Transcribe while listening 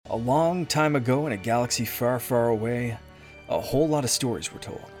A long time ago in a galaxy far, far away, a whole lot of stories were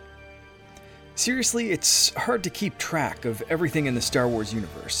told. Seriously, it's hard to keep track of everything in the Star Wars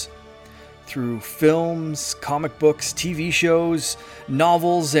universe. Through films, comic books, TV shows,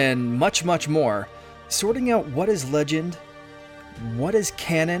 novels, and much, much more, sorting out what is legend, what is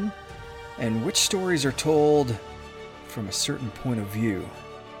canon, and which stories are told from a certain point of view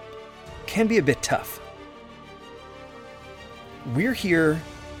can be a bit tough. We're here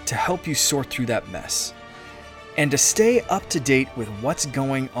to help you sort through that mess and to stay up to date with what's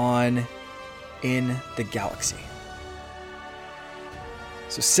going on in the galaxy.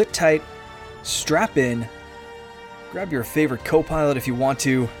 So sit tight, strap in, grab your favorite co-pilot if you want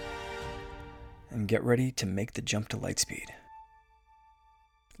to, and get ready to make the jump to lightspeed.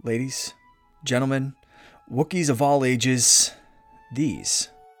 Ladies, gentlemen, Wookiees of all ages, these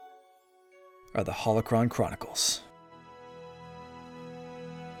are the Holocron Chronicles.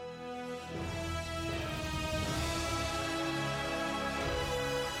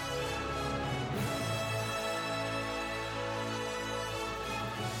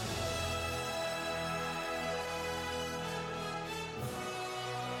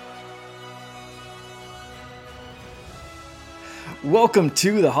 Welcome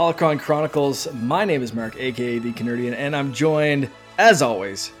to the Holocron Chronicles. My name is Mark, aka The Canardian, and I'm joined, as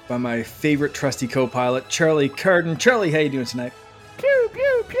always, by my favorite trusty co-pilot, Charlie Carden. Charlie, how you doing tonight? Pew,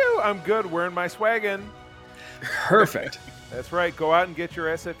 pew, pew. I'm good. Wearing my swaggin'. Perfect. That's right. Go out and get your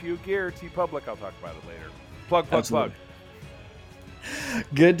SFU gear. T-Public. I'll talk about it later. Plug, plug, Absolutely. plug.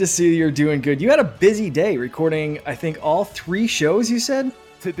 Good to see you're doing good. You had a busy day recording, I think, all 3 shows, you said?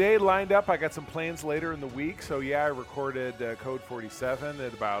 Today lined up. I got some plans later in the week. So, yeah, I recorded Code 47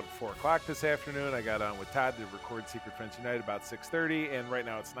 at about 4 o'clock this afternoon. I got on with Todd to record Secret Friends United about 6:30. And right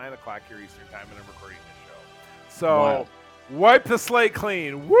now it's 9 o'clock here Eastern Time, and I'm recording this show. So, Wow. Wipe the slate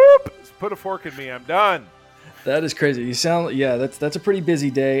clean. Whoop! Put a fork in me. I'm done. That is crazy. You sound, yeah, that's a pretty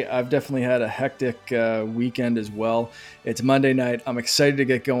busy day. I've definitely had a hectic weekend as well. It's Monday night. I'm excited to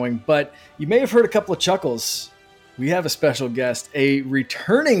get going, but you may have heard a couple of chuckles. We have a special guest, a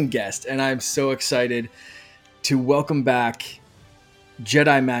returning guest, and I'm so excited to welcome back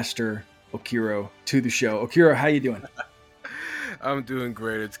Jedi Master Okiro to the show. Okiro, how you doing? I'm doing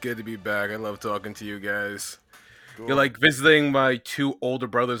great. It's good to be back. I love talking to you guys. Cool. You're like visiting my 2 older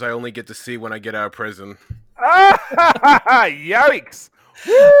brothers I only get to see when I get out of prison. Yikes!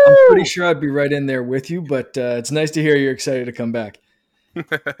 I'm pretty sure I'd be right in there with you, but it's nice to hear you're excited to come back.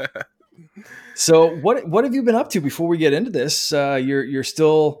 So what have you been up to before we get into this? You're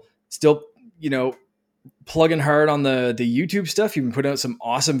still plugging hard on the YouTube stuff. You've been putting out some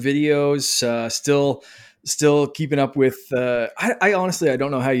awesome videos. Still keeping up with. I honestly I don't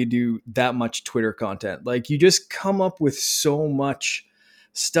know how you do that much Twitter content. Like you just come up with so much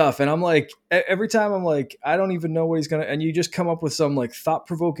stuff, and I'm like every time I'm like I don't even know what he's gonna. And you just come up with some like thought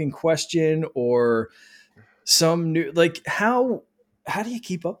provoking question or some new like how do you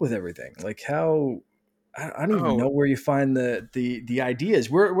keep up with everything? Like how I don't even know where you find the ideas.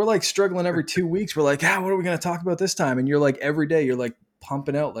 We're like struggling every 2 weeks. We're like, what are we going to talk about this time? And you're like every day you're like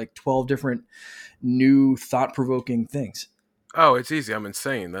pumping out like 12 different new thought provoking things. Oh, it's easy. I'm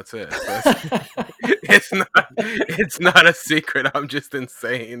insane. That's it. It's not a secret. I'm just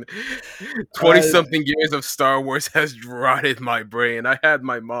insane. 20-something years of Star Wars has rotted my brain. I had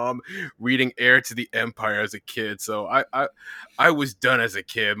my mom reading Heir to the Empire as a kid, so I was done as a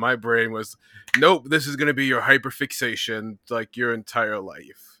kid. My brain was, nope, this is going to be your hyperfixation like your entire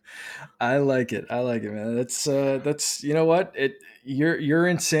life. I like it, man. That's you know what? Your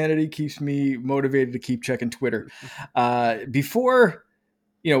insanity keeps me motivated to keep checking Twitter. Before,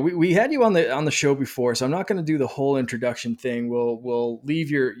 we had you on the show before, so I'm not going to do the whole introduction thing. We'll leave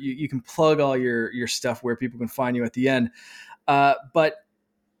you can plug all your stuff where people can find you at the end. But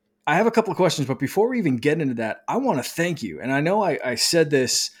I have a couple of questions. But before we even get into that, I want to thank you. And I know I said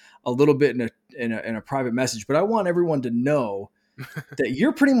this a little bit in a private message, but I want everyone to know that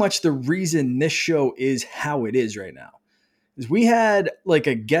you're pretty much the reason this show is how it is right now. Is we had like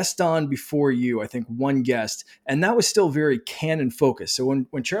a guest on before you, I think one guest, and that was still very canon focused. So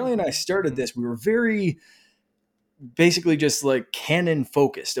when Charlie and I started this, we were very basically just like canon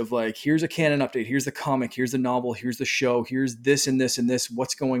focused of like, here's a canon update, here's the comic, here's the novel, here's the show, here's this and this and this,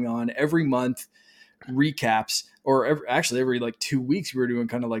 what's going on every month, recaps, or every like 2 weeks we were doing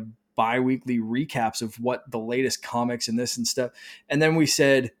kind of like bi-weekly recaps of what the latest comics and this and stuff. And then we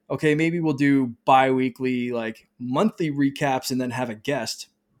said, okay, maybe we'll do bi-weekly, like monthly recaps and then have a guest.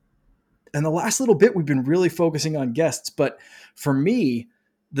 And the last little bit, we've been really focusing on guests. But for me,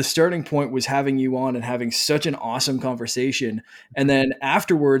 the starting point was having you on and having such an awesome conversation. And then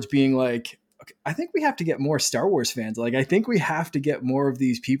afterwards being like, okay, I think we have to get more Star Wars fans. Like, I think we have to get more of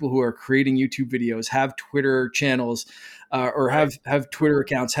these people who are creating YouTube videos, have Twitter channels, or have Twitter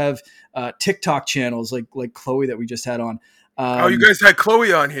accounts, have TikTok channels like Chloe that we just had on. Oh, you guys had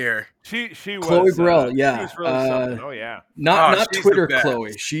Chloe on here. She was Chloe Burrell, yeah. She was really something. Oh yeah. Not Twitter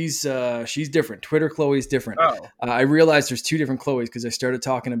Chloe. She's different. Twitter Chloe's different. Oh. I realized there's two different Chloes because I started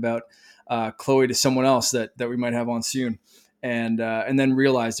talking about Chloe to someone else that we might have on soon, and then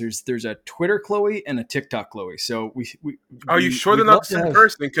realized there's a Twitter Chloe and a TikTok Chloe. So we are you sure they're not the same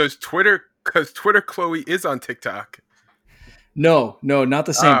person? Because Twitter Chloe is on TikTok. No, not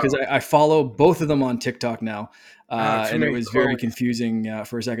the same, because I follow both of them on TikTok now, and it was very confusing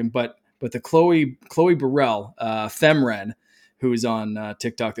for a second. But the Chloe Burrell, Femren, who is on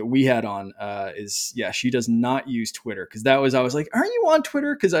TikTok that we had on, she does not use Twitter, because I was like, aren't you on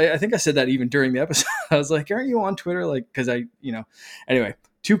Twitter? Because I think I said that even during the episode. I was like, aren't you on Twitter? Like, because anyway,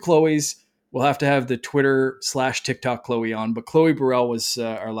 two Chloes. We'll have to have the Twitter / TikTok Chloe on, but Chloe Burrell was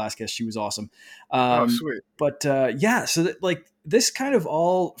our last guest. She was awesome. Sweet. But so that, like, this kind of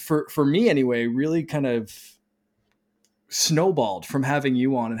all for me anyway, really kind of snowballed from having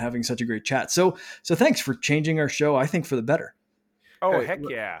you on and having such a great chat. So thanks for changing our show, I think, for the better. Oh, heck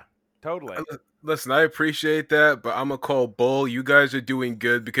yeah. Totally. Listen, I appreciate that, but I'm going to call bull. You guys are doing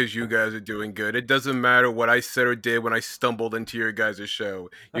good because you guys are doing good. It doesn't matter what I said or did when I stumbled into your guys' show.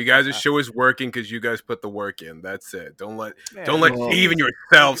 You guys' show is working because you guys put the work in. That's it. Don't let even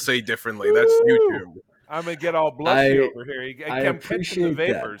yourself say differently. That's you too. I'm going to get all blushy over here. I'm catching the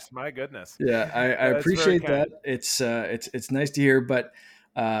vapors. That. My goodness. Yeah, I appreciate that. It's nice to hear, but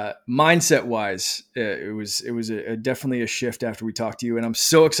mindset wise, it was definitely a shift after we talked to you, and I'm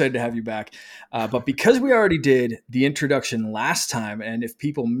so excited to have you back. But because we already did the introduction last time, and if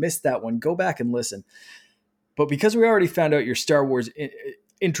people missed that one, go back and listen. But because we already found out your Star Wars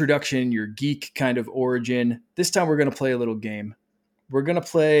introduction, your geek kind of origin, this time we're going to play a little game. We're going to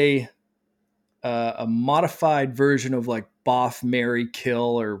play a modified version of like Boff, Marry,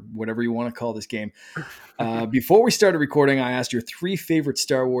 Kill, or whatever you want to call this game. Before we started recording, I asked your 3 favorite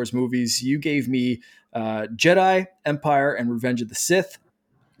Star Wars movies. You gave me Jedi, Empire, and Revenge of the Sith.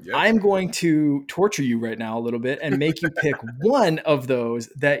 Yep. I'm going to torture you right now a little bit and make you pick one of those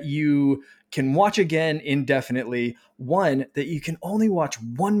that you can watch again indefinitely, one that you can only watch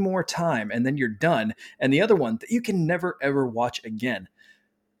one more time and then you're done, and the other one that you can never, ever watch again.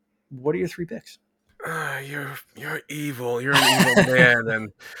 What are your 3 picks? You're evil. You're an evil man,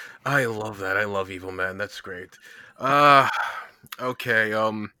 and I love that. I love evil man. That's great. Okay.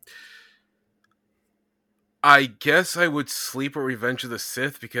 I guess I would sleep at Revenge of the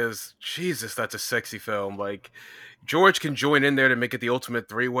Sith because Jesus, that's a sexy film. Like, George can join in there to make it the ultimate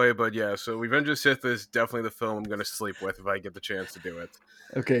 3-way, but yeah. So Revenge of the Sith is definitely the film I'm going to sleep with if I get the chance to do it.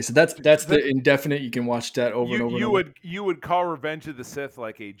 Okay, so that's the indefinite. You can watch that over and over. You would call Revenge of the Sith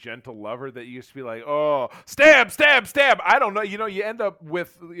like a gentle lover that used to be like, oh, stab. I don't know. You end up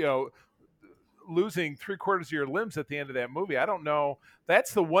with losing 3/4 of your limbs at the end of that movie. I don't know.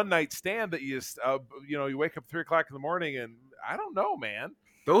 That's the one night stand that you wake up 3 o'clock in the morning and I don't know, man.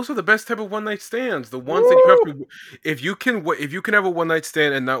 Those are the best type of one night stands. The ones that you have to, if you can have a one night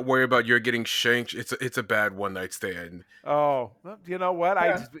stand and not worry about you're getting shanked, it's a bad one night stand. Oh, you know what?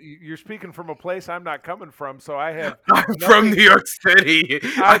 Yeah. You're speaking from a place I'm not coming from, so I have. I'm from New York City.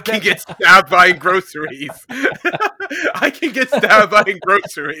 I can get stabbed buying groceries. I can get stabbed buying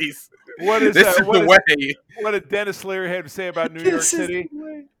groceries. What is this? Is the way. What did Dennis Leary have to say about New York City?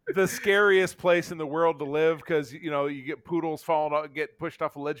 The scariest place in the world to live because you get poodles get pushed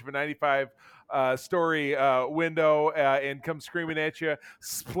off a ledge of a 95-story window and come screaming at you,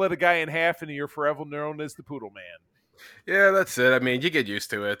 split a guy in half, and you're forever known as the Poodle Man. Yeah, that's it. I mean, you get used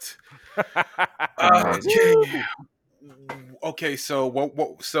to it. Okay,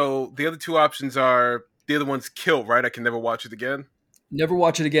 so so the other 2 options are the other one's Kill, right? I can never watch it again. Never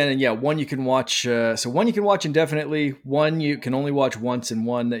watch it again, and yeah, one you can watch. One you can watch indefinitely. One you can only watch once, and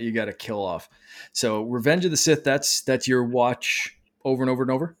one that you got to kill off. So, Revenge of the Sith. That's your watch over and over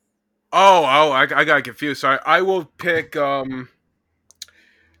and over. Oh, I got confused. Sorry, I will pick. I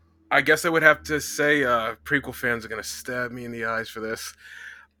guess I would have to say prequel fans are gonna stab me in the eyes for this.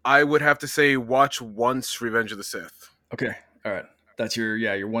 I would have to say watch once Revenge of the Sith. Okay, all right. That's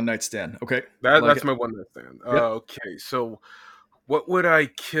your one night stand. Okay, that's my one night stand. Yep. Okay, so. What would I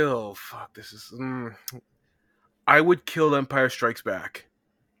kill? Fuck, this is... I would kill Empire Strikes Back.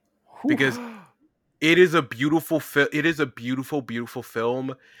 Because it is a beautiful it is a beautiful, beautiful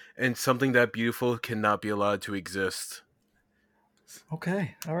film, and something that beautiful cannot be allowed to exist.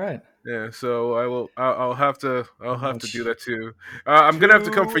 Okay. All right. Yeah, so I will. I'll have to. I'll have to do Much that too. I'm gonna have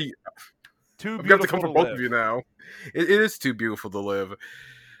to come for Too you. too I'm gonna have to come beautiful for to both of live. you now. It is too beautiful to live.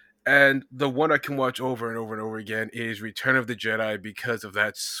 And the one I can watch over and over and over again is Return of the Jedi because of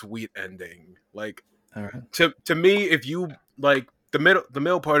that sweet ending. Like all right. to me, if you like the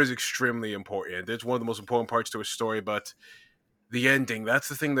middle part is extremely important. It's one of the most important parts to a story, but the ending, that's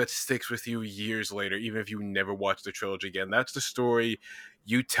the thing that sticks with you years later, even if you never watch the trilogy again. That's the story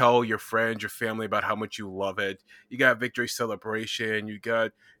you tell your friends, your family about how much you love it. You got Victory Celebration, you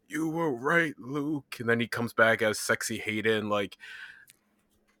got You Were Right, Luke, and then he comes back as sexy Hayden. Like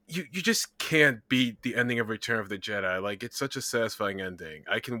you just can't beat the ending of Return of the Jedi. Like it's such a satisfying ending.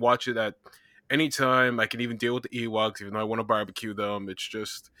 I can watch it at any time. I can even deal with the Ewoks, even though I want to barbecue them.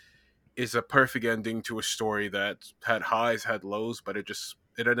 It's a perfect ending to a story that had highs, had lows, but it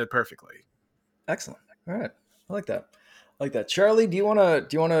ended perfectly. Excellent. All right. I like that. I like that. Charlie, do you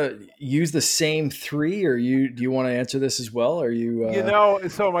wanna use the same three, or do you want to answer this as well? Are you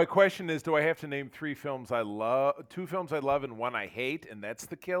So my question is, do I have to name three films I love, two films I love, and one I hate, and that's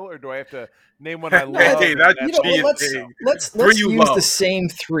the kill, or do I have to name one I love Hey, and that's you that's know the what? kill? cheating. Three Let's you use the love. same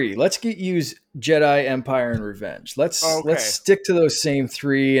three. Use Jedi, Empire, and Revenge. Let's Okay, stick to those same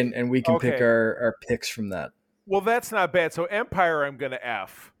three, and we can pick okay. our picks from that. Well, that's not bad. So Empire, I'm going to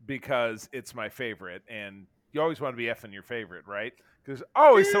F because it's my favorite, and you always want to be Fing your favorite, right? Because Eh.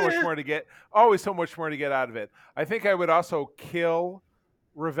 always so much more to get out of it. I think I would also kill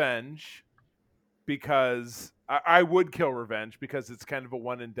Revenge because I would kill Revenge because it's kind of a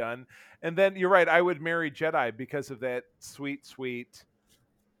one and done. And then you're right, I would marry Jedi because of that sweet, sweet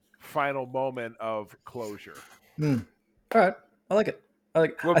final moment of closure. Hmm. All right. I like it.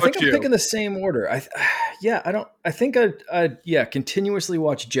 What I think about I'm you? picking the same order. Yeah, I don't. I think I continuously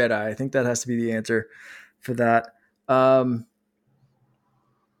watch Jedi. I think that has to be the answer for that. Um,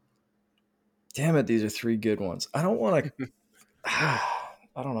 damn it, these are three good ones. I don't want to. I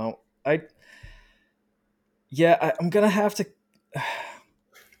don't know. I'm gonna have to.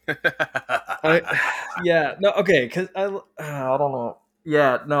 I yeah no okay because I don't know.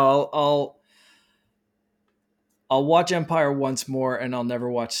 Yeah, no, I'll watch Empire once more, and I'll never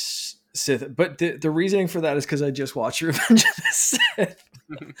watch Sith. But the reasoning for that is because I just watched Revenge of the Sith,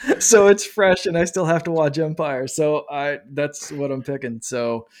 so it's fresh, and I still have to watch Empire. So that's what I'm picking.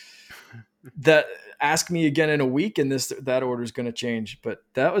 So that ask me again in a week, and that order is going to change. But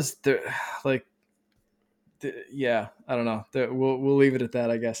that was like yeah, I don't know. We'll leave it at that,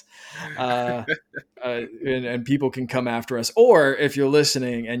 I guess. And people can come after us, or if you're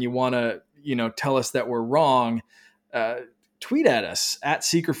listening and you want to, tell us that we're wrong, uh, tweet at us at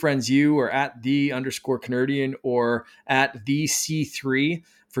Secret Friends U, or at @the_Canardian, or at the C3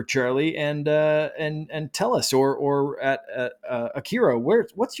 for Charlie, and tell us, or at Akira.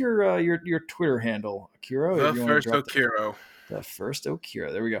 What's your Twitter handle, Akira? If The you want to first drop Okiro. the first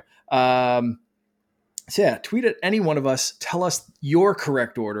Akira, there we go. So yeah, tweet at any one of us. Tell us your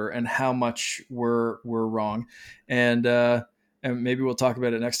correct order and how much we're wrong, and maybe we'll talk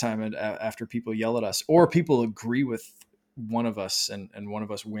about it next time. And after people yell at us, or people agree with one of us, and one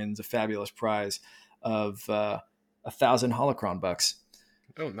of us wins a fabulous prize of 1,000 holocron bucks,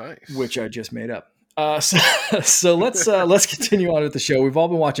 Oh, nice. which I just made up. So let's continue on with the show. We've all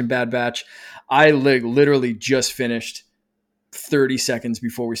been watching Bad Batch. I literally just finished 30 seconds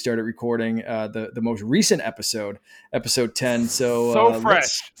before we started recording the most recent episode 10. So So let's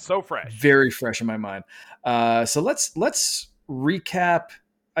fresh, so fresh. very fresh in my mind. So let's recap,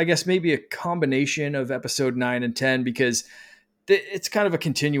 I guess maybe a combination of episode 9 and 10, because it's kind of a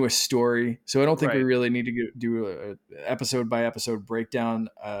continuous story. So I don't think we Right. really need to do a episode by episode breakdown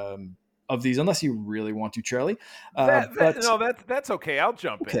of these, unless you really want to, Charlie. But That's okay. I'll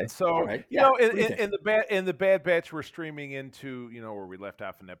jump okay, in. all So right, yeah. What do you think? in the Bad Batch, we're streaming into where we left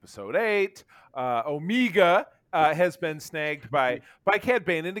off in episode 8. Omega has been snagged by Cad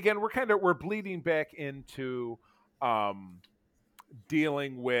Bane, and again we're bleeding back into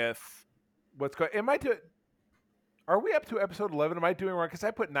dealing with what's going. Are we up to episode 11? Am I doing wrong? Because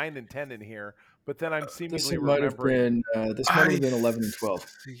I put 9 and 10 in here, but then I'm This seemingly might have remembering. been 11 and 12.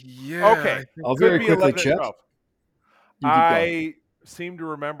 Yeah. Okay, I'll could very be quickly 11 and check. 12. You keep going. I seem to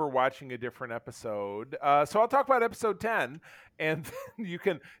remember watching a different episode. So I'll talk about episode 10, and then you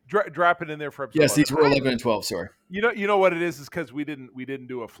can drop it in there for episode Yes, 11. these were 11 and 12. Sorry. You know what it is because we didn't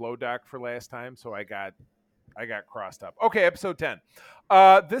do a flow doc for last time, so I got crossed up. Okay, episode 10.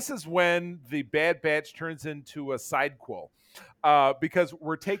 This is when the Bad Batch turns into a sidequel. Because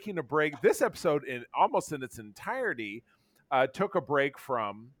we're taking a break. This episode, almost in its entirety, took a break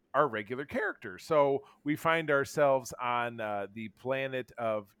from our regular characters. So we find ourselves on the planet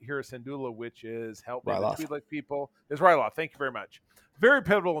of Hera Syndulla, which is, help me, the Ryloth. Twi'lek people. Is Ryloth. Thank you very much. Very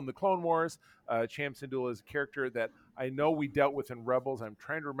pivotal in the Clone Wars. Cham Syndulla is a character that I know we dealt with in Rebels. I'm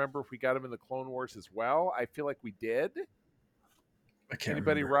trying to remember if we got him in the Clone Wars as well. I feel like we did.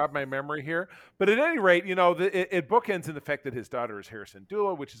 Anybody rob my memory here? But at any rate, it bookends in the fact that his daughter is Hera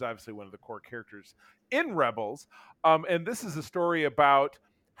Syndulla, which is obviously one of the core characters in Rebels. And this is a story about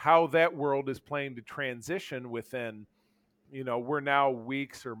how that world is playing to transition within, we're now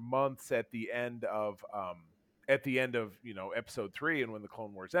weeks or months at the end of episode 3, and when the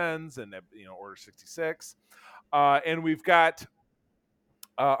Clone Wars ends, and Order 66, and we've got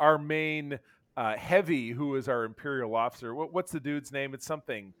our main Heavy, who is our Imperial officer. What's the dude's name? It's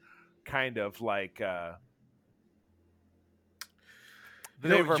something kind of like the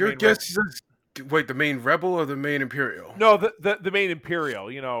name of our your main guess is, wait, the main rebel or the main Imperial? No, the main Imperial.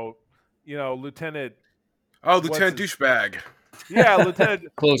 Lieutenant. Oh, Lieutenant Douchebag. Yeah, Lieutenant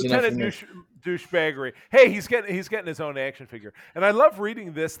Lieutenant Douchebaggery. Hey, he's getting his own action figure, and I love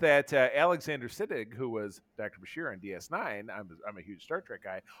reading this. That Alexander Siddig, who was Dr. Bashir on DS9, I'm a huge Star Trek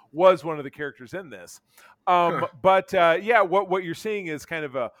guy, was one of the characters in this. But what you're seeing is kind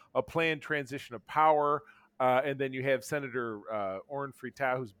of a planned transition of power, and then you have Senator Orn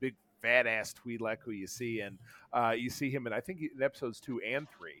Frita, who's big fat ass Twi'lek, who you see, and you see him in, I think, in episodes 2 and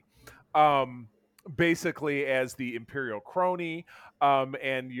 3. Basically as the Imperial crony,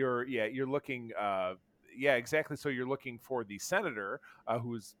 and you're looking, exactly. So you're looking for the senator,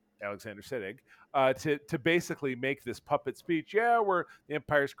 who's Alexander Siddig, to basically make this puppet speech. Yeah, the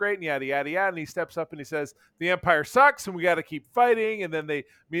Empire's great, and yada yada yada. And he steps up and he says, "The Empire sucks, and we got to keep fighting." And then they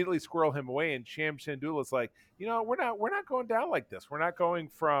immediately squirrel him away. And Cham Syndulla's like, we're not going down like this. We're not going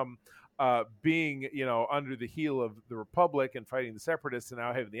from being, under the heel of the Republic and fighting the Separatists, and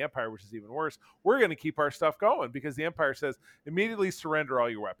now having the Empire, which is even worse. We're going to keep our stuff going, because the Empire says immediately surrender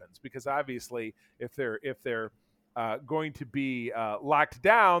all your weapons, because obviously if they're going to be locked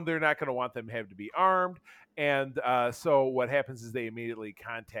down, they're not going to want them to have to be armed. And so what happens is they immediately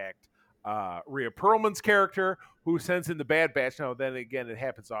contact Rhea Perlman's character, who sends in the Bad Batch. Now, then again, it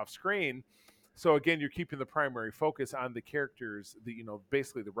happens off screen. So again, you're keeping the primary focus on the characters,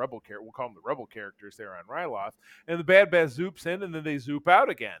 basically the rebel character. We'll call them the rebel characters there on Ryloth, and the Bad Batch zoops in, and then they zoop out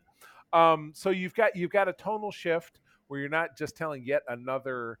again. So you've got a tonal shift where you're not just telling yet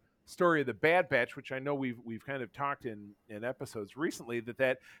another story of the Bad Batch, which I know we've kind of talked in episodes recently,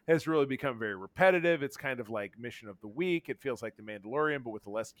 that has really become very repetitive. It's kind of like Mission of the Week. It feels like The Mandalorian, but with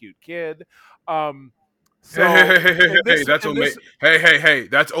a less cute kid. So hey,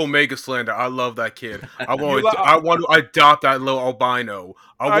 that's Omega slander. I love that kid. I want to adopt that little albino.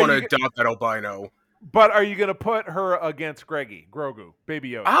 I want to adopt that albino. But are you going to put her against Grogu,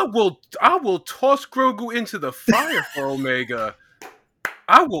 Baby Yoda? I will toss Grogu into the fire for Omega.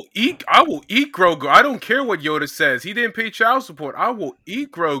 I will eat Grogu. I don't care what Yoda says. He didn't pay child support. I will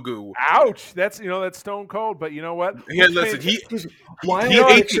eat Grogu. Ouch! That's stone cold. But you know what? Yeah, listen. Why am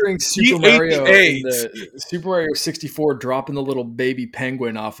I picturing Super Mario in the Super Mario 64 dropping the little baby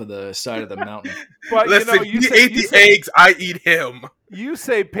penguin off of the side of the mountain? But listen, he ate the eggs. I eat him. You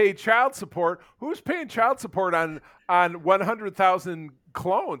say pay child support. Who's paying child support on 100,000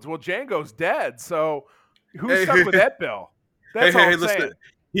 clones? Well, Jango's dead. So who's stuck with that bill? That's all I'm saying. Listen.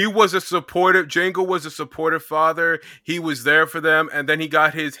 He was Django was a supportive father. He was there for them, and then he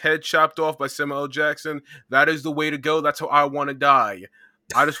got his head chopped off by Samuel L. Jackson. That is the way to go. That's how I want to die.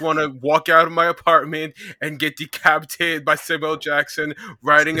 I just want to walk out of my apartment and get decapitated by Samuel L. Jackson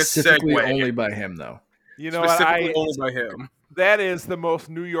riding a Segway. Only by him, though. You know what? Only by him. That is the most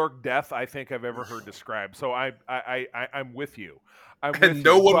New York death I think I've ever heard described. So I'm with you.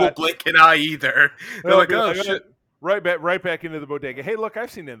 No one will blink an eye either. They're like, oh, shit. Right back into the bodega. Hey, look,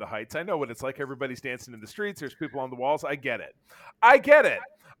 I've seen In the Heights. I know what it's like. Everybody's dancing in the streets. There's people on the walls. I get it.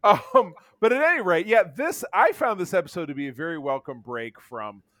 But at any rate, I found this episode to be a very welcome break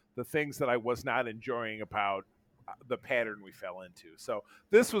from the things that I was not enjoying about the pattern we fell into. So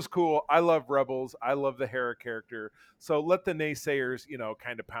this was cool. I love Rebels. I love the Hera character. So let the naysayers,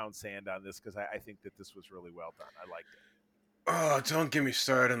 kind of pound sand on this, because I think that this was really well done. I liked it. Oh, don't get me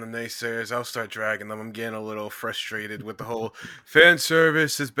started on the naysayers. I'll start dragging them. I'm getting a little frustrated with the whole fan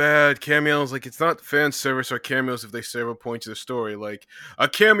service is bad. Cameos, like, it's not fan service or cameos if they serve a point to the story. Like, a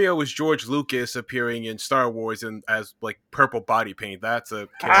cameo is George Lucas appearing in Star Wars as like purple body paint. That's a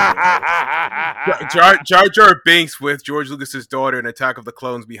cameo. Jar Jar Binks with George Lucas's daughter in Attack of the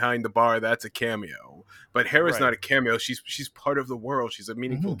Clones behind the bar. That's a cameo. But Hera's not a cameo. She's part of the world. She's a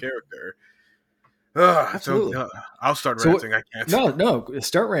meaningful character. Don't. Absolutely. I'll start So ranting. I can't. no,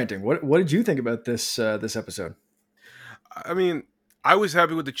 start ranting. What did you think about this episode? I mean, I was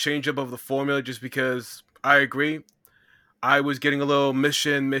happy with the change up of the formula just because I agree. I was getting a little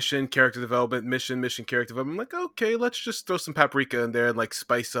mission, character development, mission, character development. I'm like, okay, let's just throw some paprika in there and like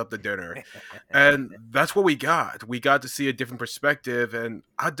spice up the dinner. And that's what we got. We got to see a different perspective, and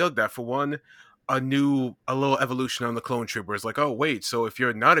I dug that. For one, a little evolution on the clone troopers. Like, oh wait, so if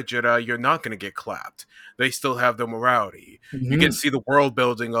you're not a Jedi, you're not going to get clapped. They still have their morality. You get to Mhm. see the world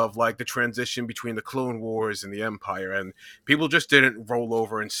building of like the transition between the Clone Wars and the Empire, and people just didn't roll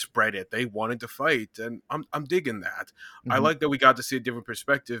over and spread it. They wanted to fight, and I'm digging that. I Mhm. like that we got to see a different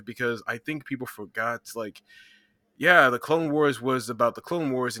perspective because I think people forgot like yeah, the Clone Wars was about the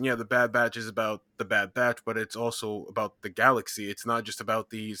Clone Wars, and yeah, the Bad Batch is about the Bad Batch, but it's also about the galaxy. It's not just about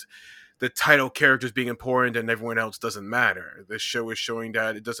the title characters being important and everyone else doesn't matter. This show is showing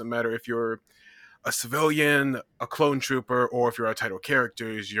that it doesn't matter if you're a civilian, a clone trooper, or if you're a title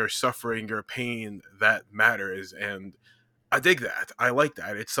characters, your suffering, your pain, that matters. And I dig that. I like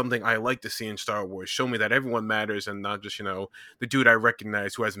that. It's something I like to see in Star Wars. Show me that everyone matters and not just, the dude I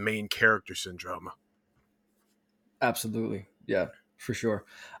recognize who has main character syndrome. Absolutely. Yeah, for sure.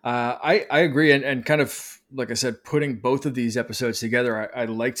 I agree. And kind of, like I said, putting both of these episodes together, I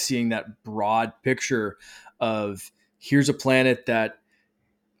liked seeing that broad picture of here's a planet that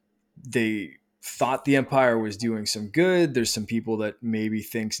they thought the Empire was doing some good. There's some people that maybe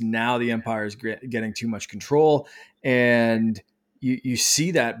thinks now the Empire is getting too much control. And you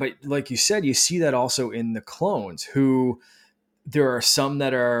see that. But like you said, you see that also in the clones who there are some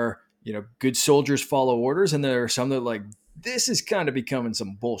that are, good soldiers follow orders, and there are some that are like, this is kind of becoming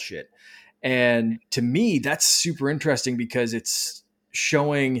some bullshit. And to me, that's super interesting because it's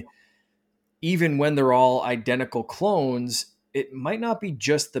showing even when they're all identical clones, it might not be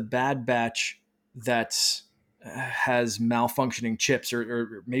just the Bad Batch that's has malfunctioning chips,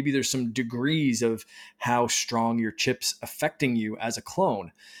 or maybe there's some degrees of how strong your chips affecting you as a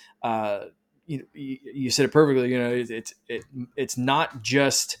clone. Uh, you said it perfectly. It's not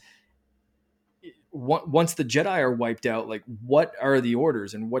just once the Jedi are wiped out. Like, what are the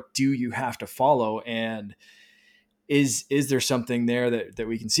orders, and what do you have to follow? And is there something there that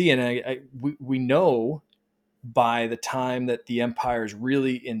we can see? And we know by the time that the Empire is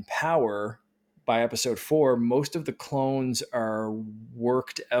really in power by episode 4, most of the clones are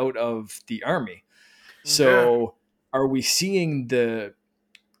worked out of the army. Yeah. So are we seeing the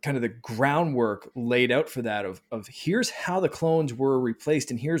kind of the groundwork laid out for that of here's how the clones were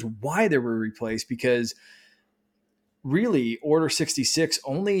replaced and here's why they were replaced? Because really Order 66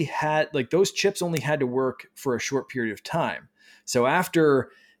 only had, like, those chips only had to work for a short period of time. So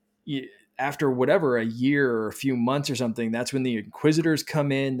after whatever, a year or a few months or something, that's when the Inquisitors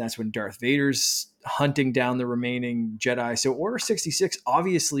come in. That's when Darth Vader's hunting down the remaining Jedi. So Order 66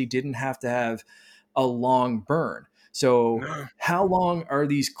 obviously didn't have to have a long burn. So No. how long are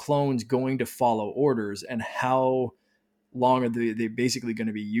these clones going to follow orders, and how long are they basically going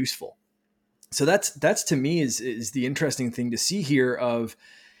to be useful? So that's to me is the interesting thing to see here. Of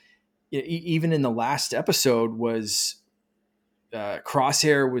even in the last episode was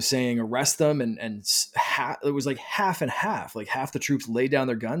Crosshair was saying arrest them, and it was like half and half. Like half the troops laid down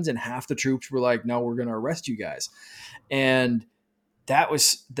their guns, and half the troops were like, "No, we're going to arrest you guys." And that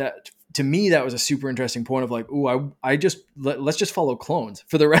to me, that was a super interesting point of like, "Ooh, let's just follow clones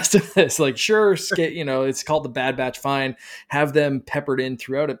for the rest of this." Like, sure, it's called the Bad Batch, fine, have them peppered in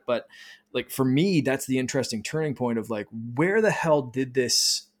throughout it, but like for me, that's the interesting turning point of like, where the hell did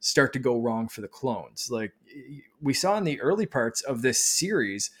this start to go wrong for the clones? Like, we saw in the early parts of this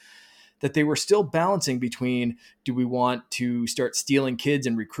series that they were still balancing between, do we want to start stealing kids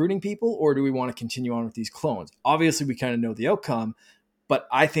and recruiting people, or do we want to continue on with these clones? Obviously, we kind of know the outcome, but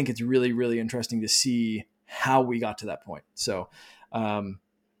I think it's really, really interesting to see how we got to that point. So,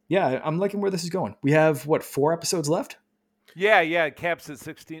 yeah, I'm liking where this is going. We have, what, 4 episodes left? Yeah, it caps at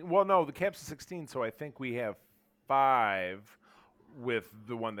 16. Well, no, the cap's at 16, so I think we have 5 with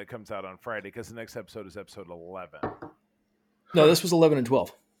the one that comes out on Friday, because the next episode is episode 11. No, this was 11 and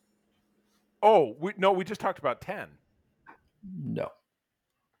 12. Oh, we just talked about 10. No.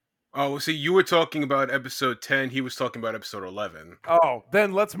 Oh, see, you were talking about episode 10. He was talking about episode 11. Oh,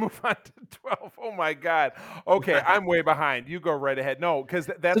 then let's move on to 12. Oh my God. Okay, I'm way behind. You go right ahead. No, because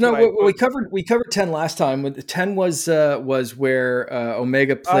that's So no, what we covered 10 last time. 10 was where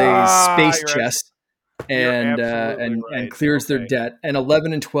Omega plays space you're chess you're and absolutely right. and clears their Okay. debt. And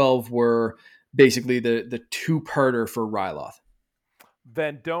 11 and 12 were basically the two-parter for Ryloth.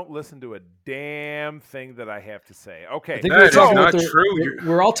 then don't listen to a damn thing that I have to say. I Okay, think That is talking not about true.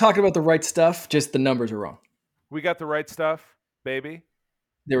 we're all talking about the right stuff, just the numbers are wrong. we got the right stuff, baby.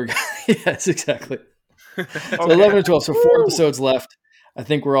 There we go. Yes, exactly. So Okay. 11 and 12, so 4 Woo! episodes left. I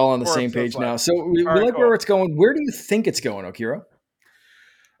think we're all on the 4 same episodes page now. left. So we All right, like cool. where it's going. Where do you think it's going, Okiro?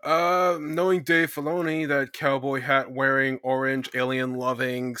 Knowing Dave Filoni, that cowboy hat wearing, orange, alien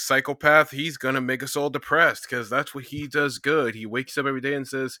loving psychopath, he's gonna make us all depressed because that's what he does good. He wakes up every day and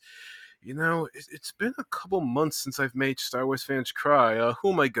says, it's been a couple months since I've made Star Wars fans cry.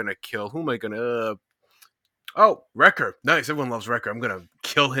 Who am I gonna kill? Who am I gonna? Oh, Wrecker. Nice. Everyone loves Wrecker. I'm gonna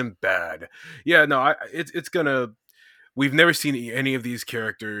kill him bad. Yeah, no, it's gonna. We've never seen any of these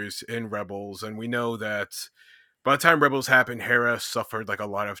characters in Rebels, and we know that by the time Rebels happened, Hera suffered like a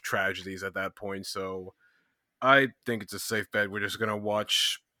lot of tragedies at that point. So I think it's a safe bet. We're just gonna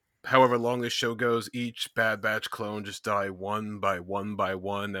watch however long this show goes, each Bad Batch clone just die one by one by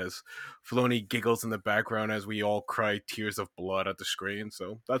one as Filoni giggles in the background as we all cry tears of blood at the screen.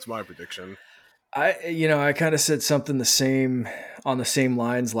 So that's my prediction. I kind of said something the same on the same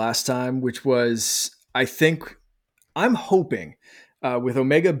lines last time, which was I'm hoping with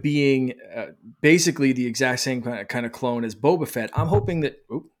Omega being basically the exact same kind of clone as Boba Fett. I'm hoping that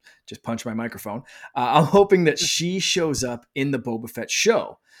just punched my microphone. I'm hoping that she shows up in the Boba Fett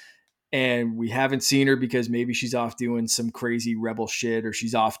show. And we haven't seen her because maybe she's off doing some crazy rebel shit or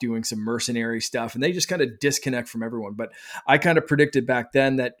she's off doing some mercenary stuff. And they just kind of disconnect from everyone. But I kind of predicted back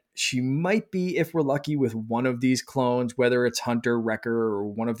then that she might be, if we're lucky, with one of these clones, whether it's Hunter, Wrecker, or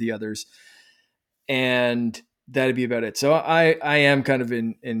one of the others. And that'd be about it. So I am kind of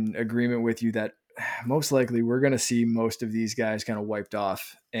in agreement with you that most likely we're going to see most of these guys kind of wiped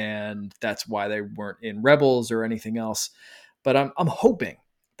off. And that's why they weren't in Rebels or anything else. But I'm hoping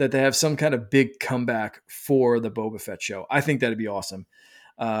that they have some kind of big comeback for the Boba Fett show. I think that'd be awesome.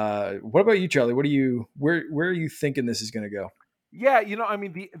 What about you, Charlie? Where are you thinking this is going to go? Yeah, I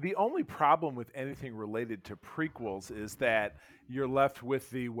mean, the only problem with anything related to prequels is that you're left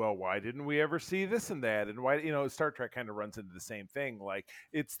with why didn't we ever see this and that? And why, Star Trek kind of runs into the same thing. Like,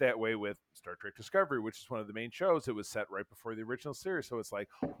 it's that way with Star Trek Discovery, which is one of the main shows. It was set right before the original series. So it's like,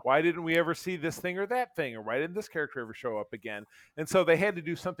 why didn't we ever see this thing or that thing? Or why didn't this character ever show up again? And so they had to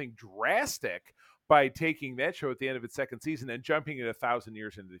do something drastic by taking that show at the end of its second season and jumping it 1,000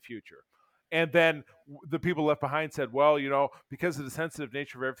 years into the future. And then the people left behind said, well, because of the sensitive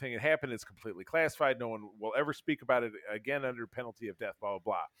nature of everything that happened, it's completely classified. No one will ever speak about it again under penalty of death, blah,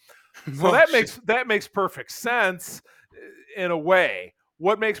 blah, blah. So that makes perfect sense in a way.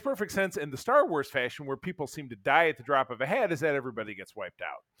 What makes perfect sense in the Star Wars fashion, where people seem to die at the drop of a hat, is that everybody gets wiped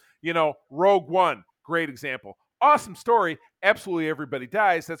out. Rogue One, great example. Awesome story. Absolutely everybody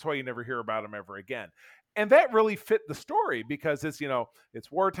dies. That's why you never hear about them ever again. And that really fit the story because it's,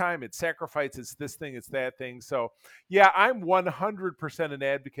 it's wartime, it's sacrifice, it's this thing, it's that thing. So, yeah, I'm 100% an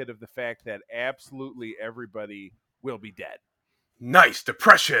advocate of the fact that absolutely everybody will be dead. Nice.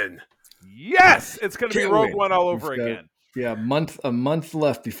 Depression. Yes! It's going to be Rogue One all over again. Yeah, a month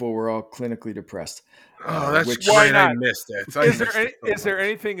left before we're all clinically depressed. Oh, that's great. I missed it. Is there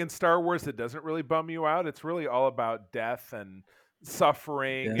anything in Star Wars that doesn't really bum you out? It's really all about death and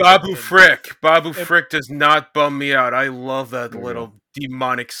suffering. Yeah. Babu Frick does not bum me out. I love that little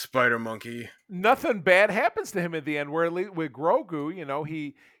demonic spider monkey. Nothing bad happens to him at the end. Where with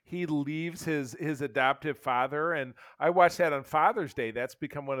Grogu, he leaves his adoptive father, and I watched that on Father's Day. That's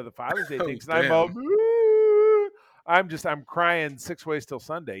become one of the Father's Day things, and I'm crying 6 ways till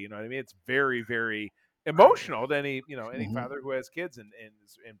Sunday. You know what I mean? It's very, very emotional to any father who has kids in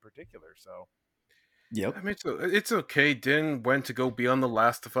particular. So. Yep. I mean, it's okay. Din went to go be on The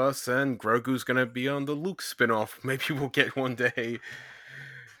Last of Us, and Grogu's gonna be on the Luke spinoff. Maybe we'll get one day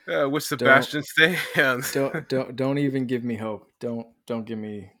with Sebastian Stan. Don't even give me hope. Don't give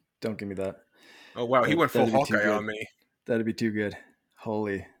me that. Oh wow, he went full Hawkeye on me. That'd be too good.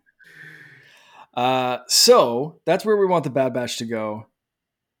 Holy. So that's where we want the Bad Batch to go.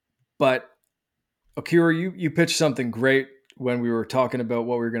 But Akira, you pitched something great when we were talking about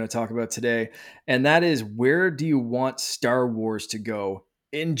what we were going to talk about today. And that is, where do you want Star Wars to go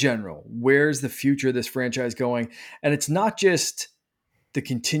in general? Where's the future of this franchise going? And it's not just the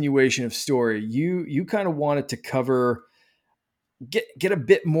continuation of story. You kind of wanted to cover, get a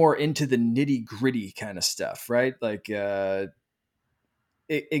bit more into the nitty gritty kind of stuff, right? Like,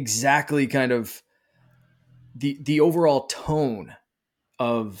 exactly kind of the overall tone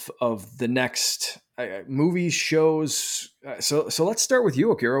of the next movies, shows. So let's start with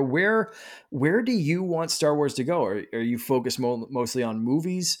you, Akira. Where do you want Star Wars to go? Are you focused mostly on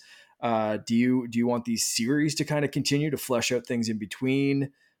movies? Do you want these series to kind of continue to flesh out things in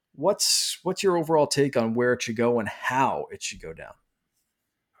between? What's your overall take on where it should go and how it should go down?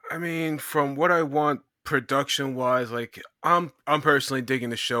 I mean, from what I want production wise, like I'm personally digging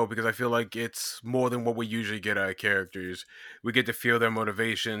the show because I feel like it's more than what we usually get out of characters. We get to feel their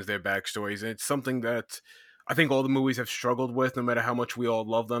motivations, their backstories, and it's something that I think all the movies have struggled with. No matter how much we all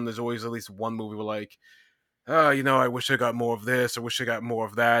love them, there's always at least one movie we're like, I wish I got more of this, I wish I got more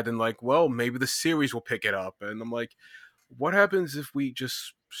of that, and like, well, maybe the series will pick it up. And I'm like, what happens if we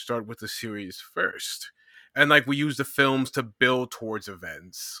just start with the series first? And like we use the films to build towards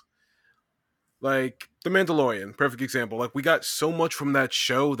events. Like The Mandalorian, perfect example. Like we got so much from that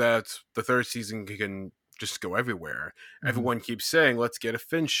show that the third season can just go everywhere. Mhm. Everyone keeps saying, "Let's get a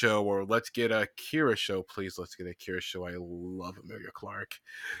Finn show," or "Let's get a Kira show." Please, let's get a Kira show. I love Amelia Clark.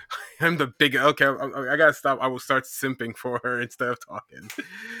 I'm the big okay. I gotta stop. I will start simping for her instead of talking.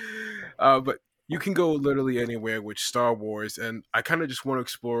 But you can go literally anywhere with Star Wars, and I kind of just want to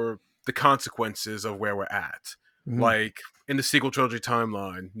explore the consequences of where we're at. Mhm. Like in the sequel trilogy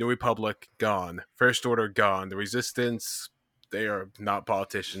timeline, New Republic gone, First Order gone, the Resistance, they are not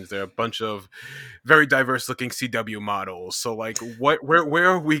politicians. They're a bunch of very diverse looking CW models. So like where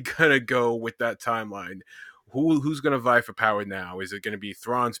are we gonna go with that timeline? Who's gonna vie for power now? Is it gonna be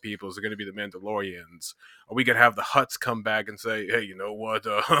Thrawn's people? Is it gonna be the Mandalorians? Are we gonna have the Hutts come back and say, hey, you know what?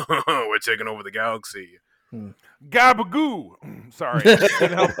 We're taking over the galaxy. Hmm. Gabagoo. Sorry,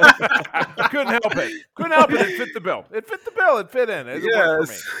 couldn't help it. Couldn't help it. It fit the bill. It fit in. It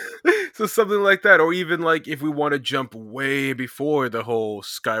worked for me. So something like that, or even like if we want to jump way before the whole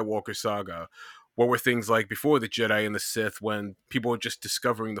Skywalker saga, what were things like before the Jedi and the Sith when people were just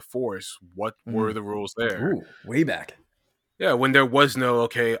discovering the Force? What were Mhm. the rules there? Ooh, way back. Yeah, when there was no,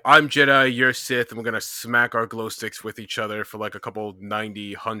 okay, I'm Jedi, you're Sith, and we're gonna smack our glow sticks with each other for like a couple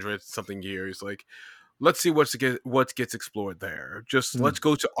 90, 100 something years. Like, let's see what gets explored there. Just Mm. let's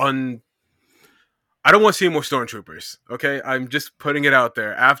go to I don't want to see more stormtroopers. Okay, I'm just putting it out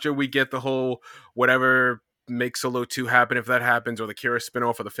there. After we get the whole whatever make Solo 2 happen, if that happens, or the Kira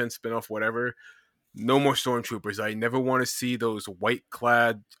spinoff or the Finn spinoff, whatever. No more stormtroopers. I never want to see those white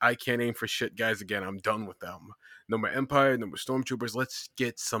clad, I can't aim for shit guys again. I'm done with them. No more Empire, no more stormtroopers. Let's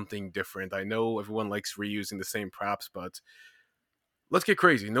get something different. I know everyone likes reusing the same props, but let's get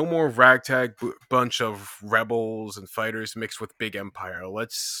crazy. No more ragtag bunch of rebels and fighters mixed with big Empire.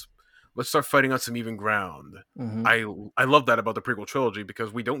 Let's start fighting on some even ground. Mhm. I love that about the prequel trilogy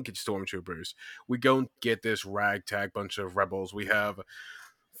because we don't get stormtroopers. We don't get this ragtag bunch of rebels. We have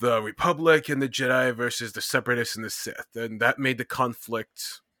the Republic and the Jedi versus the Separatists and the Sith, and that made the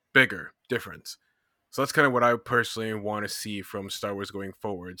conflict bigger, different. So that's kind of what I personally want to see from Star Wars going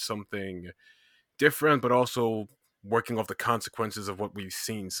forward. Something different, but also working off the consequences of what we've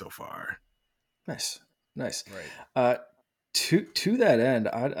seen so far. Nice, nice. Right. To that end,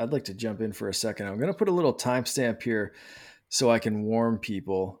 I'd like to jump in for a second. I'm going to put a little timestamp here so I can warn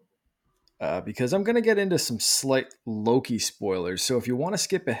people because I'm going to get into some slight Loki spoilers. So if you want to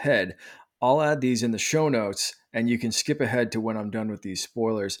skip ahead, I'll add these in the show notes, and you can skip ahead to when I'm done with these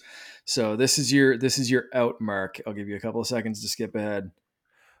spoilers. So this is your out mark. I'll give you a couple of seconds to skip ahead.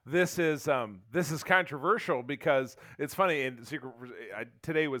 This is controversial because it's funny. And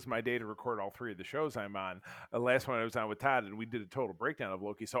today was my day to record all three of the shows I'm on. The last one I was on with Todd, and we did a total breakdown of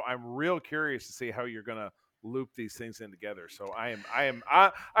Loki. So I'm real curious to see how you're gonna loop these things in together. So I am.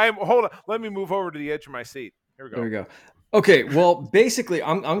 Hold on. Let me move over to the edge of my seat. Here we There go. we go. Okay, well, basically,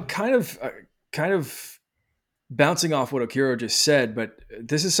 I'm kind of bouncing off what Akira just said, but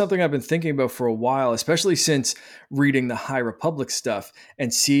this is something I've been thinking about for a while, especially since reading the High Republic stuff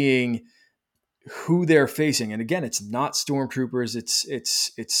and seeing who they're facing. And again, it's not stormtroopers.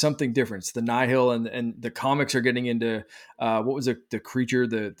 It's something different. It's the Nihil, and the comics are getting into what was it? The creature,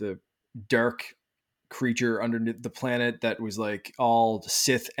 the dark creature underneath the planet that was like all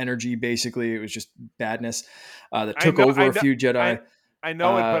Sith energy. Basically, it was just badness that took over a few I, Jedi. I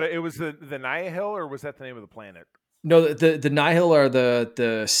know it, but it was the Nihil, or was that the name of the planet? No, the Nihil are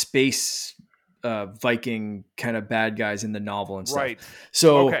the space Viking kind of bad guys in the novel and stuff. Right.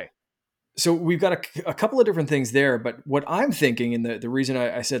 So Okay. so we've got a couple of different things there, but what I'm thinking, and the reason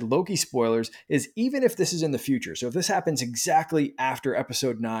I said Loki spoilers, is even if this is in the future, so if this happens exactly after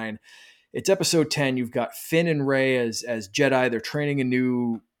episode 9, it's episode 10, you've got Finn and Rey as Jedi, they're training a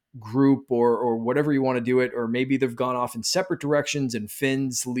new group or whatever you want to do it, or maybe they've gone off in separate directions and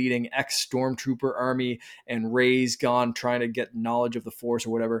Finn's leading ex-stormtrooper army and Rey's gone trying to get knowledge of the Force or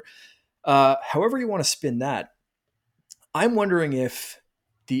whatever. However you want to spin that, I'm wondering if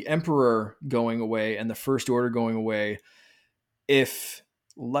the Emperor going away and the First Order going away, if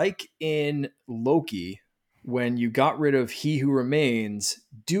like in Loki, when you got rid of He Who Remains,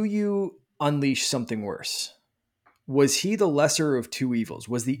 do you unleash something worse? Was he the lesser of two evils?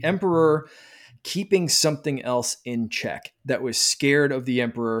 Was the Emperor keeping something else in check that was scared of the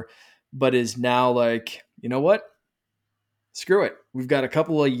Emperor, but is now like, you know what? Screw it. We've got a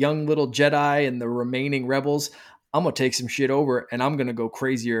couple of young little Jedi and the remaining rebels. I'm gonna take some shit over and I'm gonna go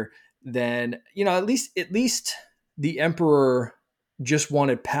crazier than, at least the Emperor just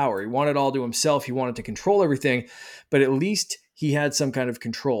wanted power. He wanted all to himself. He wanted to control everything, but at least he had some kind of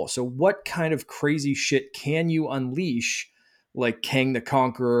control. So what kind of crazy shit can you unleash, like Kang the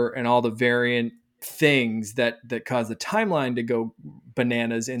Conqueror and all the variant things that cause the timeline to go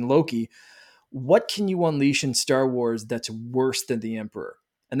bananas in Loki? What can you unleash in Star Wars that's worse than the Emperor?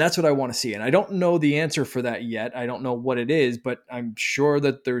 And that's what I want to see. And I don't know the answer for that yet. I don't know what it is, but I'm sure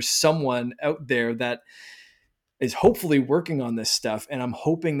that there's someone out there that is hopefully working on this stuff. And I'm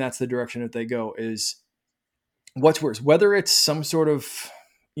hoping that's the direction that they go, is what's worse, whether it's some sort of,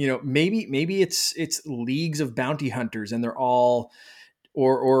 maybe it's leagues of bounty hunters and they're all,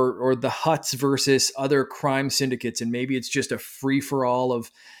 or the Huts versus other crime syndicates. And maybe it's just a free for all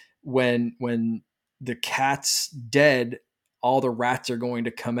of, when the cat's dead, all the rats are going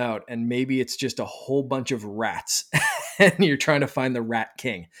to come out, and maybe it's just a whole bunch of rats and you're trying to find the Rat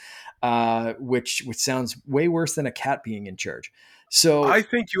King, which sounds way worse than a cat being in charge. So I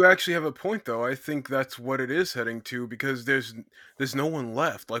think you actually have a point, though. I think that's what it is heading to, because there's no one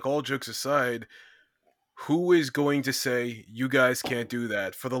left. Like, all jokes aside, who is going to say you guys can't do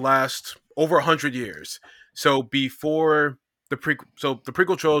that for the last over 100 years? So before the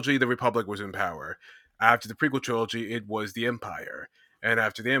prequel trilogy, the Republic was in power. After the prequel trilogy, it was the Empire, and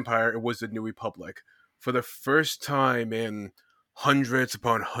after the Empire, it was the New Republic. For the first time in hundreds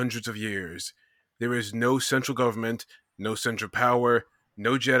upon hundreds of years, there is no central government, no central power,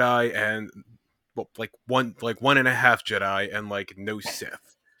 no Jedi, and well, like one and a half Jedi, and like no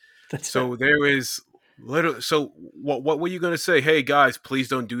Sith. that's So there is literally. So what were you gonna say? Hey guys, please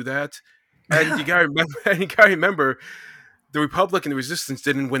don't do that. And you gotta remember. And you gotta remember, the Republic and the Resistance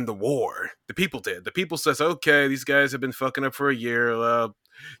didn't win the war. The people did. The people says, okay, these guys have been fucking up for a year.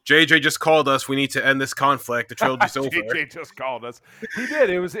 JJ just called us. We need to end this conflict. The trilogy's over. JJ just called us. He did.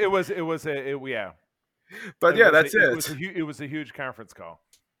 Yeah. But yeah, that's it. It was a huge conference call.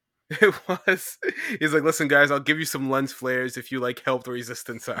 It was. He's like, listen, guys, I'll give you some lens flares if you like help the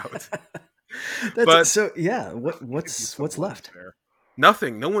Resistance out. But so yeah. What's left? There.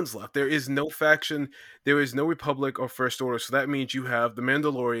 nothing. No one's left. There is no faction. There is no Republic or First Order. So that means you have the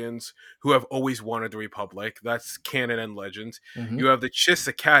Mandalorians, who have always wanted the Republic. That's canon and legend. Mhm. You have the Chiss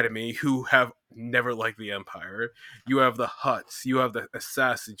Academy, who have never liked the Empire. You have the Hutts. You have the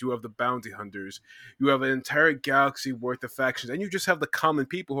Assassins. You have the Bounty Hunters. You have an entire galaxy worth of factions. And you just have the common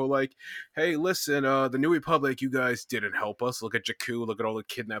people who are like, hey, listen, the New Republic, you guys didn't help us. Look at Jakku. Look at all the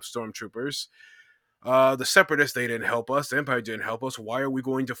kidnapped stormtroopers. The Separatists, they didn't help us. The Empire didn't help us. Why are we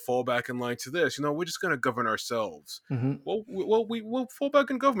going to fall back in line to this? We're just going to govern ourselves. Mhm. We'll fall back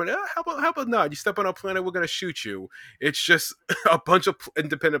in government. How about not? You step on our planet, we're going to shoot you. It's just a bunch of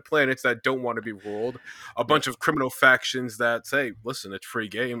independent planets that don't want to be ruled. A bunch of criminal factions that say, listen, it's free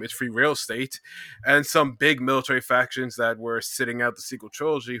game. It's free real estate. And some big military factions that were sitting out the sequel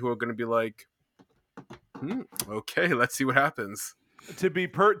trilogy who are going to be like, okay, let's see what happens. To be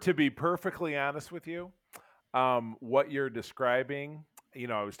perfectly honest with you, what you're describing,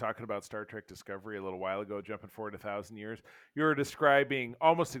 I was talking about Star Trek Discovery a little while ago, jumping forward 1,000 years. You're describing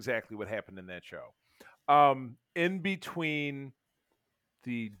almost exactly what happened in that show. In between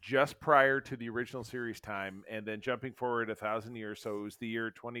the just prior to the original series time, and then jumping forward 1,000 years, so it was the year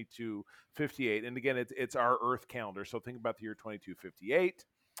 2258. And again, it's our Earth calendar, so think about the year 2258.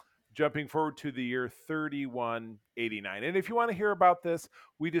 Jumping forward to the year 3189. And if you want to hear about this,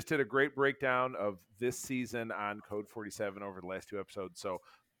 we just did a great breakdown of this season on Code 47 over the last 2 episodes. So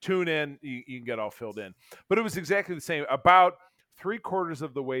tune in, you can get all filled in. But it was exactly the same. About 3/4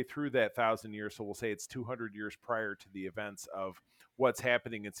 of the way through that 1,000 years, so we'll say it's 200 years prior to the events of what's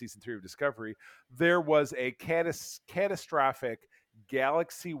happening in season 3 of Discovery, there was a catastrophic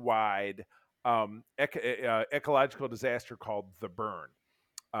galaxy-wide ecological disaster called the Burn.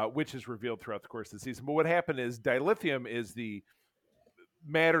 Which is revealed throughout the course of the season. But what happened is dilithium is the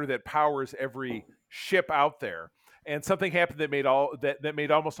matter that powers every ship out there, and something happened that made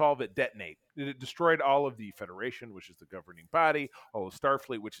almost all of it detonate. It destroyed all of the Federation, which is the governing body, all of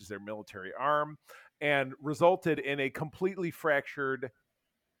Starfleet, which is their military arm, and resulted in a completely fractured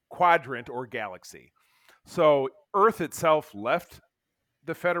quadrant or galaxy. So Earth itself left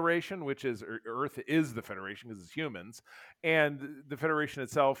the Federation, which is Earth is the Federation because it's humans, and the Federation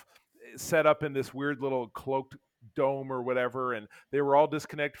itself set up in this weird little cloaked dome or whatever, and they were all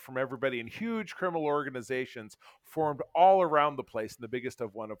disconnected from everybody, and huge criminal organizations formed all around the place, and the biggest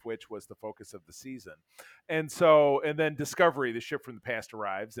of one of which was the focus of the season. And then Discovery, the ship from the past,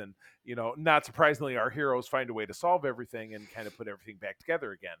 arrives, and not surprisingly, our heroes find a way to solve everything and kind of put everything back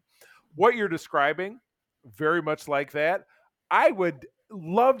together again. What you're describing, very much like that. I would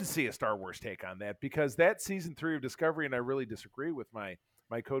love to see a Star Wars take on that, because that season 3 of Discovery, and I really disagree with my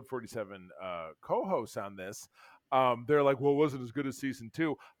Code 47 co-hosts on this. They're like, well, it wasn't as good as season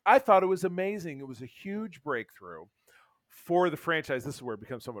 2. I thought it was amazing. It was a huge breakthrough for the franchise. This is where it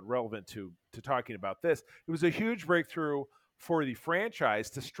becomes somewhat relevant to talking about this. It was a huge breakthrough for the franchise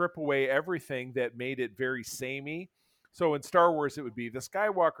to strip away everything that made it very samey. So in Star Wars, it would be the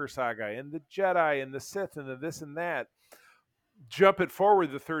Skywalker saga and the Jedi and the Sith and the this and that. Jump it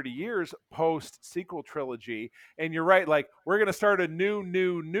forward the 30 years post sequel trilogy, and you're right, like, we're going to start a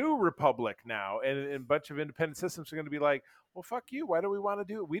new republic now, and a bunch of independent systems are going to be like, well, fuck you, why do we want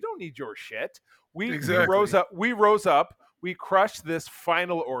to do it? We don't need your shit. Exactly. We rose up, we crushed this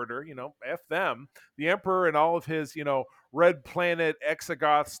final order, F them, the Emperor and all of his, Red Planet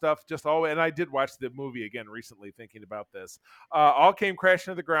Exogoth stuff, just all. And I did watch the movie again recently thinking about this, all came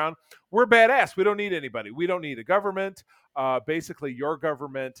crashing to the ground. We're badass, we don't need anybody, we don't need a government. Basically, your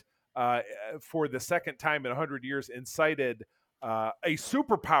government, for the second time in 100 years, incited a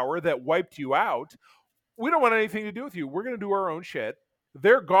superpower that wiped you out. We don't want anything to do with you. We're going to do our own shit.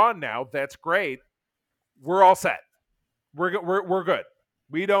 They're gone now. That's great. We're all set. We're good.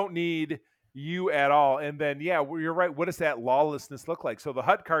 We don't need you at all. And then, yeah, you're right. What does that lawlessness look like? So the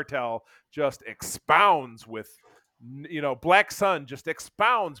Hutt cartel just expounds with, Black Sun just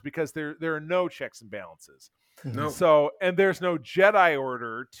expounds because there are no checks and balances. No. So, and there's no Jedi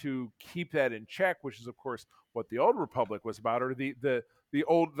Order to keep that in check, which is, of course, what the Old Republic was about, or the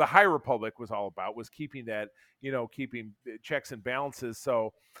High Republic was all about, was keeping that, keeping checks and balances.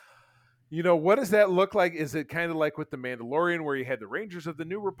 So, what does that look like? Is it kind of like with the Mandalorian, where you had the Rangers of the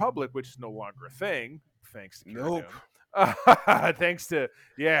New Republic, which is no longer a thing, thanks to Nope. thanks to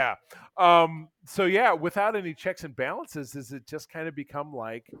so yeah, without any checks and balances, does it just kind of become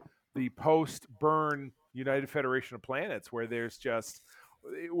like the post-burn United Federation of Planets, where there's just,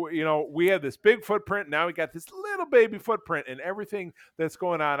 we have this big footprint, now we got this little baby footprint, and everything that's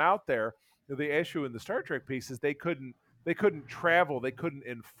going on out there. The issue in the Star Trek piece is they couldn't travel, they couldn't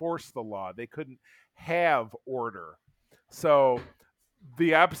enforce the law, they couldn't have order. So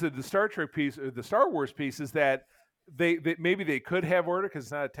the opposite of the Star Trek piece, or the Star Wars piece, is that they maybe they could have order because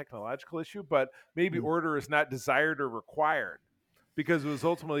it's not a technological issue, but maybe order is not desired or required, because it was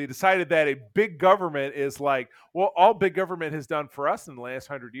ultimately decided that a big government is like, well, all big government has done for us in the last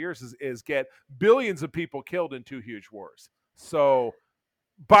 100 years is get billions of people killed in 2 huge wars. So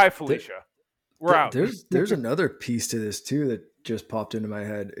bye, Felicia. We're out. There's another piece to this too that just popped into my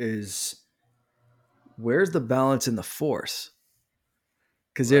head, is where's the balance in the Force?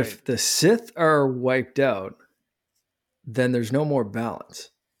 Because if the Sith are wiped out, then there's no more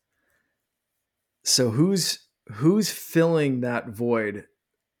balance. So who's filling that void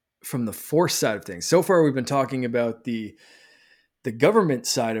from the Force side of things? So far, we've been talking about the government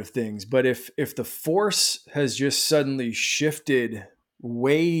side of things, but if the Force has just suddenly shifted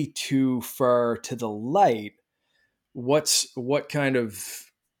way too far to the light, what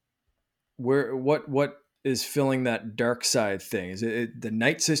is filling that dark side thing? Is it the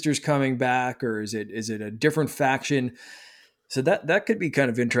Night Sisters coming back, or is it a different faction? So that could be kind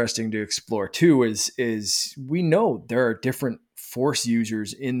of interesting to explore too, is we know there are different Force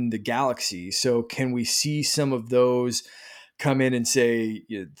users in the galaxy. So can we see some of those come in and say,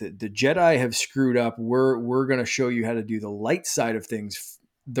 the Jedi have screwed up, we're going to show you how to do the light side of things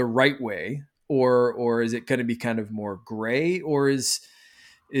the right way? Or is it going to be kind of more gray, or is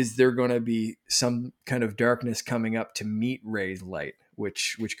there going to be some kind of darkness coming up to meet Rey's light,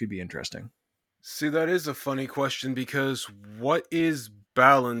 which could be interesting? See, that is a funny question, because what is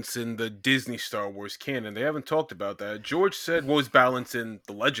balance in the Disney Star Wars canon? They haven't talked about that. George said what was balance in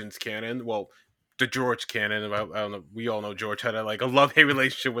the Legends canon. Well, the George canon. I don't know. We all know George had a love-hate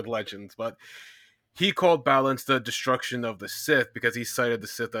relationship with Legends, but he called balance the destruction of the Sith, because he cited the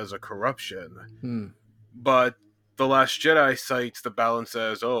Sith as a corruption. But The Last Jedi cites the balance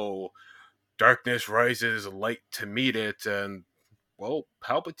as, darkness rises, light to meet it, and, well,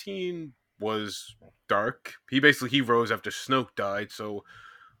 Palpatine was dark. He rose after Snoke died, so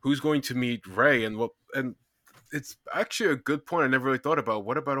who's going to meet Rey? And it's actually a good point I never really thought about.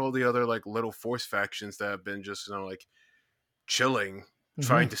 What about all the other little Force factions that have been just chilling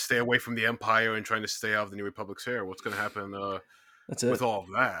trying to stay away from the Empire and trying to stay out of the New Republic's hair. What's going to happen That's with it. all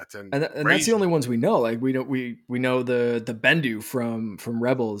of that? And that's the only ones we know. Like we know the Bendu from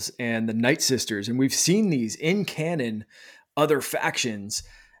Rebels and the Night Sisters, and we've seen these in canon, other factions,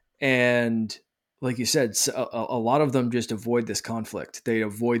 and like you said, a lot of them just avoid this conflict. They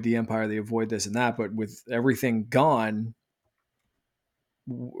avoid the Empire, they avoid this and that. But with everything gone,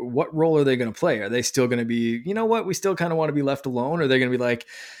 what role are they going to play? Are they still going to be, you know what, we still kind of want to be left alone? Or are they going to be like,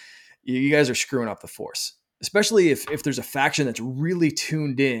 you guys are screwing up the Force? Especially if there's a faction that's really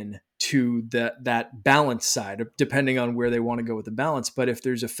tuned in to that balance side, depending on where they want to go with the balance. But if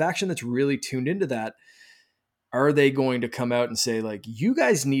there's a faction that's really tuned into that, are they going to come out and say, like, you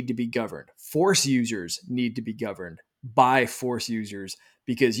guys need to be governed? Force users need to be governed by Force users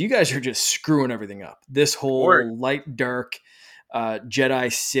because you guys are just screwing everything up. This whole light, dark,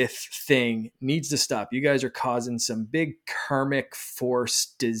 Jedi Sith thing needs to stop. You guys are causing some big karmic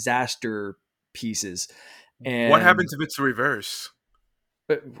Force disaster pieces. And what happens if it's the reverse?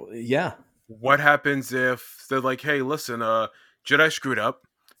 But yeah. What happens if they're like, hey, listen, Jedi screwed up,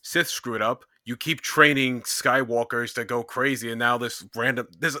 Sith screwed up. You keep training Skywalkers to go crazy, and now this random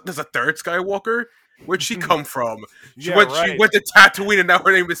there's a third Skywalker. Where'd she come from? She went to Tatooine, and now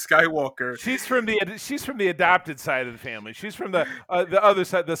her name is Skywalker. She's from the adopted side of the family. She's from the other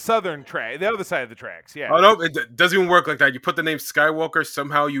side, the southern track, the other side of the tracks. Yeah. Oh no, it doesn't even work like that. You put the name Skywalker,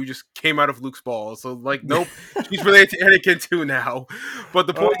 somehow you just came out of Luke's balls. So like, nope, she's related to Anakin too now. But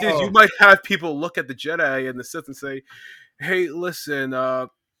the point is, you might have people look at the Jedi and the Sith and say, "Hey, listen,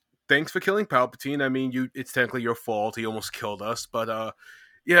 thanks for killing Palpatine. I mean, it's technically your fault. He almost killed us, but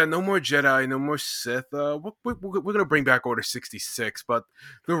yeah, no more Jedi, no more Sith. We're going to bring back Order 66, but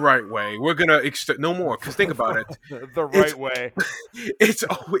the right way. We're going to no more, because think about it. The right way. It's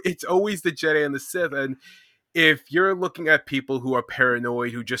always the Jedi and the Sith, and if you're looking at people who are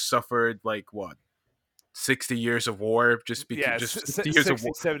paranoid, who just suffered, like, what, 60 years of war, just because 60 years of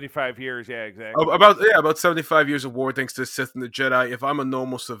war. 75 years, yeah, exactly. About 75 years of war thanks to Sith and the Jedi. If I'm a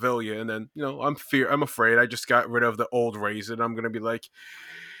normal civilian and I'm afraid, I just got rid of the old race, and I'm gonna be like,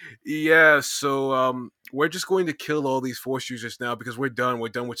 yeah, so we're just going to kill all these Force users now because we're done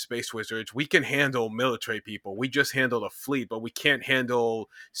with space wizards. We can handle military people. We just handled a fleet, but we can't handle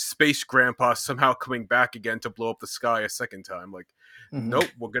space grandpa somehow coming back again to blow up the sky a second time. Like, nope,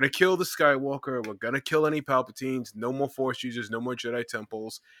 we're going to kill the Skywalker. We're going to kill any Palpatines. No more Force users. No more Jedi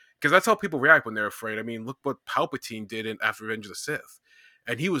temples. Because that's how people react when they're afraid. I mean, look what Palpatine did after Revenge of the Sith.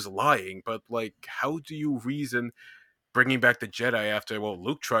 And he was lying. But, like, how do you reason bringing back the Jedi after,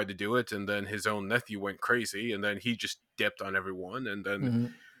 Luke tried to do it, and then his own nephew went crazy, and then he just dipped on everyone. And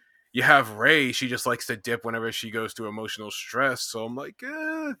then you have Rey. She just likes to dip whenever she goes through emotional stress. So I'm like,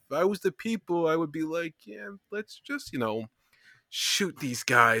 if I was the people, I would be like, yeah, let's just, shoot these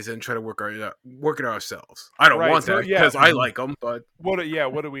guys and try to work it ourselves. I don't want that because I like them, but what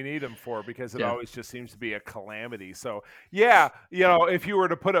do we need them for? Because it always just seems to be a calamity. So if you were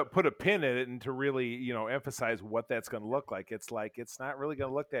to put a pin in it and to really emphasize what that's going to look like, it's not really going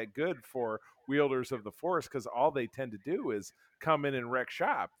to look that good for wielders of the Force, because all they tend to do is come in and wreck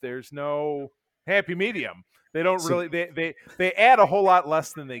shop. There's no happy medium. They don't they add a whole lot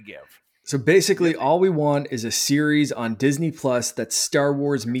less than they give. So basically, all we want is a series on Disney Plus that's Star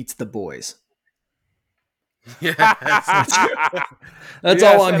Wars meets The Boys. Yes. That's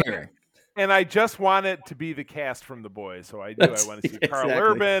all I'm hearing. And I just want it to be the cast from The Boys. So I do. I want to see Carl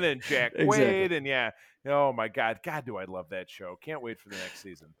Urban and Jack Quaid. And oh my God, do I love that show. Can't wait for the next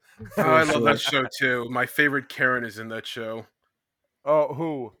season. I love that show too. My favorite Karen is in that show. Oh,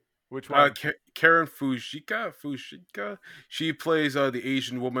 who? Which one? Karen Fujika. She plays the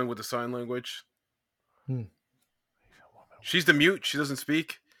Asian woman with the sign language. She's the mute. She doesn't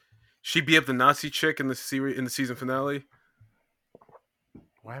speak. She beat up the Nazi chick in the season finale.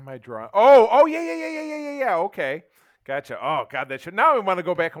 Why am I drawing? Oh, yeah. Okay, gotcha. Oh God, that show. Now I want to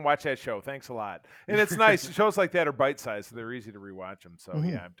go back and watch that show. Thanks a lot. And it's nice. Shows like that are bite sized, so they're easy to rewatch them. So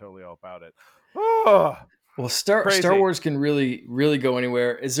yeah, I'm totally all about it. Oh. Well, Star Wars can really, really go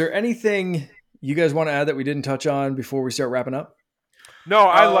anywhere. Is there anything you guys want to add that we didn't touch on before we start wrapping up? No,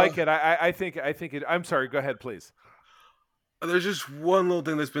 I like it. I think it. I'm sorry. Go ahead, please. There's just one little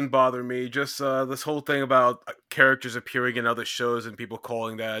thing that's been bothering me. Just this whole thing about characters appearing in other shows and people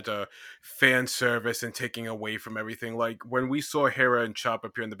calling that fan service and taking away from everything. Like when we saw Hera and Chop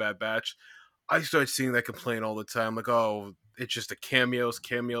appear in The Bad Batch, I started seeing that complaint all the time. Like, oh, it's just a cameos,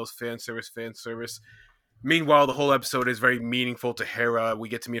 fan service. Meanwhile, the whole episode is very meaningful to Hera. We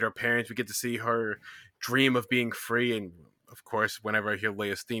get to meet her parents. We get to see her dream of being free. And of course, whenever I hear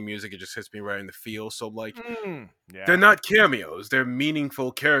Leia's theme music, it just hits me right in the feel. So like, Yeah. they're not cameos; they're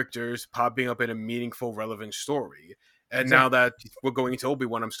meaningful characters popping up in a meaningful, relevant story. And now that we're going into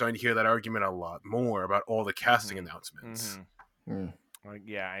Obi-Wan, I'm starting to hear that argument a lot more about all the casting announcements.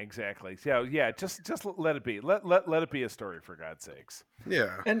 Yeah, exactly. Yeah. Just let it be. Let it be a story, for God's sakes.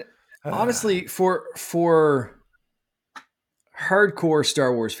 Yeah. And honestly, for hardcore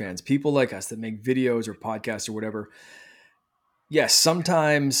Star Wars fans, people like us that make videos or podcasts or whatever, yes,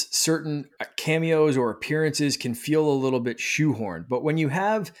 sometimes certain cameos or appearances can feel a little bit shoehorned. But when you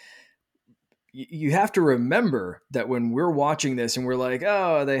have to remember that when we're watching this and we're like,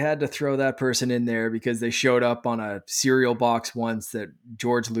 oh, they had to throw that person in there because they showed up on a cereal box once that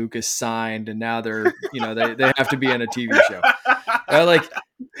George Lucas signed, and now they're, they have to be in a TV show. Like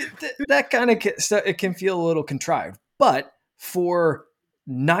that kind of stuff, it can feel a little contrived. But for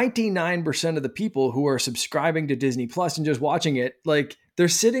 99% of the people who are subscribing to Disney Plus and just watching it, like they're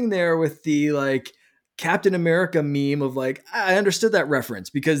sitting there with the like Captain America meme of like, I understood that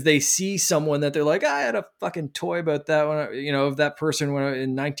reference because they see someone that they're like, I had a fucking toy about that one, of that person when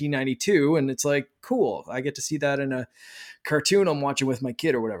in 1992. And it's like, cool. I get to see that in a cartoon I'm watching with my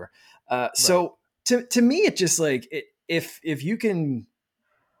kid or whatever. So to me, it just like, if you can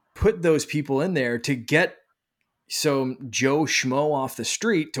put those people in there to get some Joe Schmo off the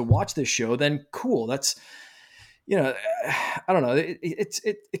street to watch this show, then cool. That's, I don't know.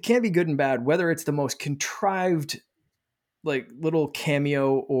 It can be good and bad, whether it's the most contrived, like little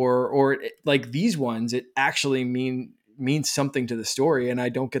cameo or like these ones, it actually means something to the story. And I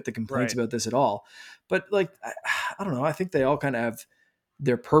don't get the complaints about this at all, but like, I don't know. I think they all kind of have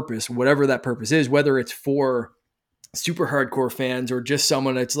their purpose, whatever that purpose is, whether it's for super hardcore fans or just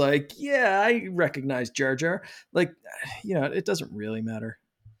someone that's like, yeah, I recognize Jar Jar. Like, it doesn't really matter.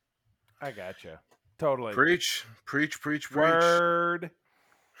 I gotcha. Totally. Preach. Word.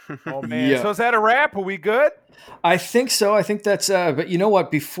 Oh man. Yeah. So is that a wrap? Are we good? I think so. I think that's but you know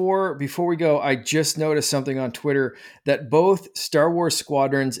what? Before we go, I just noticed something on Twitter that both Star Wars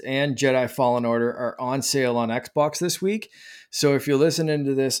Squadrons and Jedi Fallen Order are on sale on Xbox this week. So if you're listening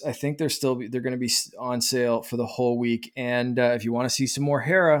to this, I think they're going to be on sale for the whole week. And if you want to see some more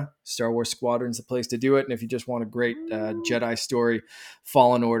Hera, Star Wars Squadron's the place to do it. And if you just want a great Jedi story,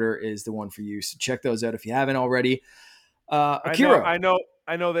 Fallen Order is the one for you. So check those out if you haven't already. Akira.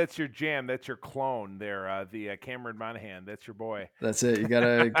 I know that's your jam. That's your clone there, the Cameron Monaghan. That's your boy. That's it. You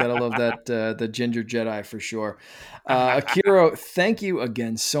gotta love that the Ginger Jedi for sure. Akira, thank you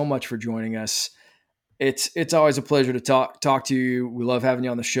again so much for joining us. It's always a pleasure to talk to you. We love having you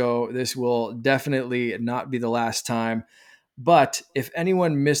on the show. This will definitely not be the last time. But if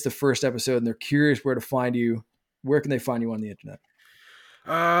anyone missed the first episode and they're curious where to find you, where can they find you on the internet?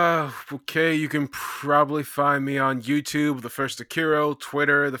 Okay, you can probably find me on YouTube, The First Akira,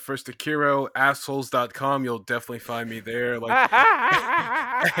 Twitter, The First Akira, assholes.com. You'll definitely find me there. Like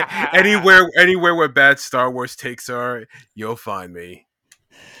anywhere where bad Star Wars takes are, you'll find me.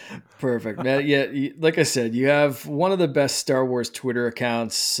 Perfect, man. Yeah, like I said, you have one of the best Star Wars Twitter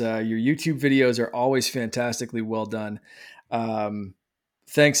accounts. Your YouTube videos are always fantastically well done.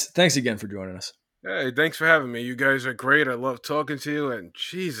 Thanks again for joining us. Hey, thanks for having me. You guys are great. I love talking to you, and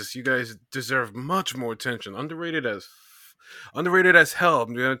Jesus, you guys deserve much more attention. Underrated as hell.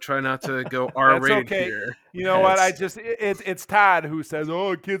 I'm gonna try not to go R-rated here. You know what? It's Todd who says,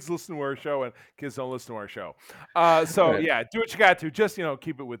 "Oh, kids listen to our show," and kids don't listen to our show. Yeah, do what you got to. Just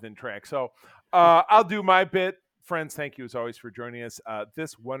keep it within track. So I'll do my bit. Friends, thank you as always for joining us.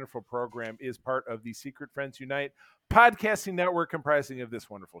 This wonderful program is part of the Secret Friends Unite podcasting network, comprising of this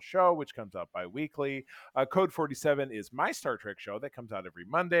wonderful show, which comes out bi-weekly. Code 47 is my Star Trek show that comes out every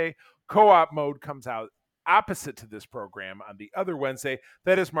Monday. Co-op Mode comes out opposite to this program on the other Wednesday.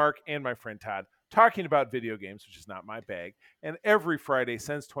 That is Mark and my friend Todd talking about video games, which is not my bag. And every Friday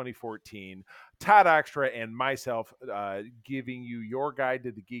since 2014, Todd Oxtra and myself giving you your guide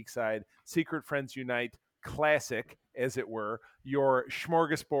to the geek side, Secret Friends Unite Classic, as it were, your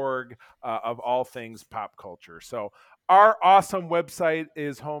smorgasbord of all things pop culture. So our awesome website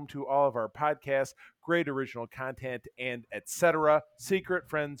is home to all of our podcasts, great original content, and etc.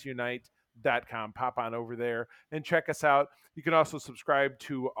 secretfriendsunite.com. Pop on over there and check us out. You can also subscribe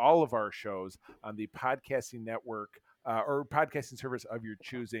to all of our shows on the podcasting network or podcasting service of your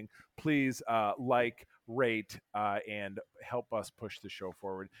choosing. Please like, rate, and help us push the show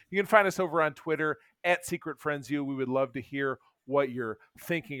forward. You can find us over on Twitter at Secret Friends U. We would love to hear what you're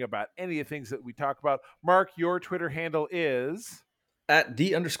thinking about any of the things that we talk about. Mark, your Twitter handle is at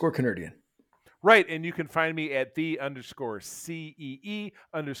 @the_Canardian. Right, and you can find me at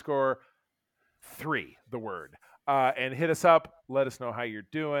 _CEE_3, the word. and hit us up. Let us know how you're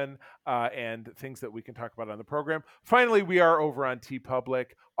doing and things that we can talk about on the program. Finally, we are over on TeePublic.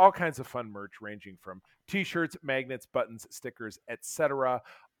 All kinds of fun merch ranging from T-shirts, magnets, buttons, stickers, etc.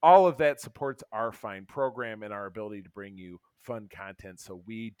 All of that supports our fine program and our ability to bring you fun content. So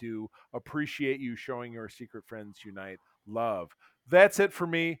we do appreciate you showing your Secret Friends Unite love. That's it for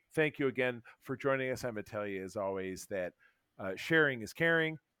me. Thank you again for joining us. I'm going to tell you, as always, that sharing is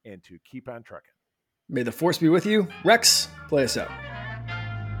caring and to keep on trucking. May the force be with you. Rex, play us out.